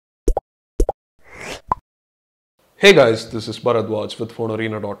Hey guys, this is Bharadwaj with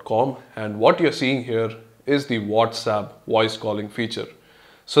PhoneArena.com, and what you're seeing here is the WhatsApp voice calling feature.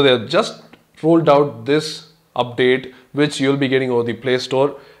 So they have just rolled out this update which you'll be getting over the Play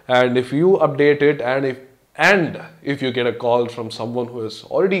Store, and if you update it and if you get a call from someone who has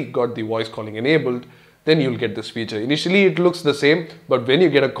already got the voice calling enabled, then you'll get this feature. Initially it looks the same, but when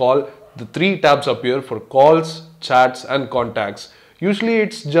you get a call, the three tabs appear for calls, chats and contacts. Usually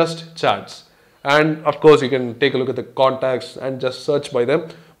it's just chats. And of course you can take a look at the contacts and just search by them,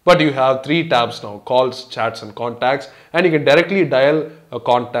 but you have three tabs now: calls, chats and contacts. And you can directly dial a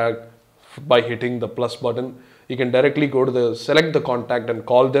contact by hitting the plus button. You can directly go to the select the contact and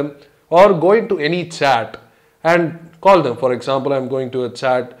call them, or go into any chat and call them. For example, I'm going to a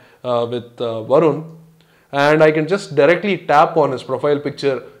chat with Varun, and I can just directly tap on his profile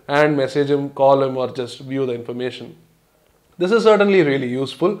picture and message him, call him, or just view the information. This is certainly really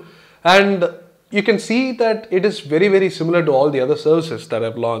useful, and you can see that it is very similar to all the other services that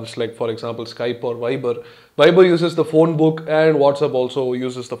I've launched, like for example Skype or Viber. Viber uses the phone book and WhatsApp also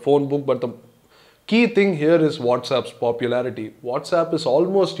uses the phone book, but the key thing here is WhatsApp's popularity. WhatsApp is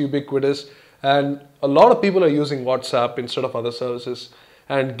almost ubiquitous and a lot of people are using WhatsApp instead of other services,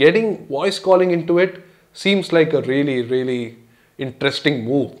 and getting voice calling into it seems like a really interesting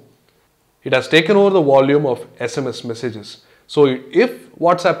move. It has taken over the volume of SMS messages. So if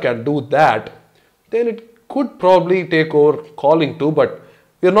WhatsApp can do that, then it could probably take over calling too, but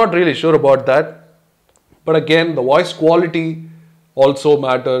we're not really sure about that. But again, the voice quality also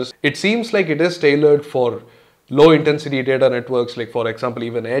matters. It seems like it is tailored for low intensity data networks, like for example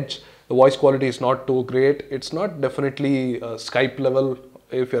even Edge. The voice quality is not too great. It's not definitely Skype level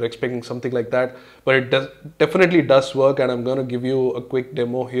if you're expecting something like that, but it definitely does work, and I'm going to give you a quick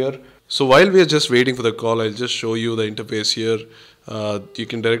demo here. So while we are just waiting for the call, I'll just show you the interface here. You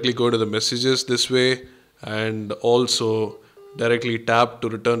can directly go to the messages this way, and also directly tap to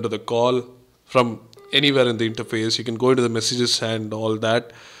return to the call from anywhere in the interface. You can go into the messages and all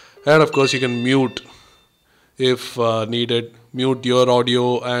that, and of course you can mute if needed, mute your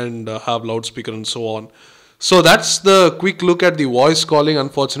audio and have loudspeaker and so on. So that's the quick look at the voice calling.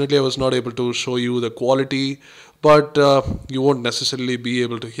 Unfortunately, I was not able to show you the quality, but you won't necessarily be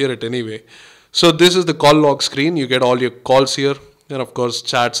able to hear it anyway. So this is the call log screen. You get all your calls here, and of course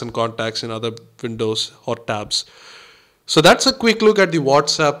chats and contacts in other windows or tabs. So that's a quick look at the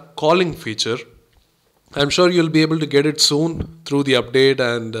WhatsApp calling feature. I'm sure you'll be able to get it soon through the update,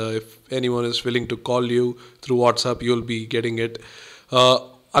 and if anyone is willing to call you through WhatsApp, you'll be getting it.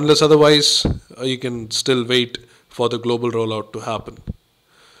 Unless otherwise, you can still wait for the global rollout to happen.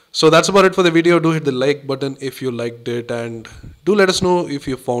 So that's about it for the video. Do hit the like button if you liked it, and do let us know if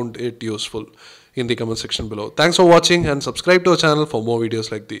you found it useful in the comment section below. Thanks for watching, and subscribe to our channel for more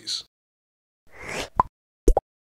videos like these.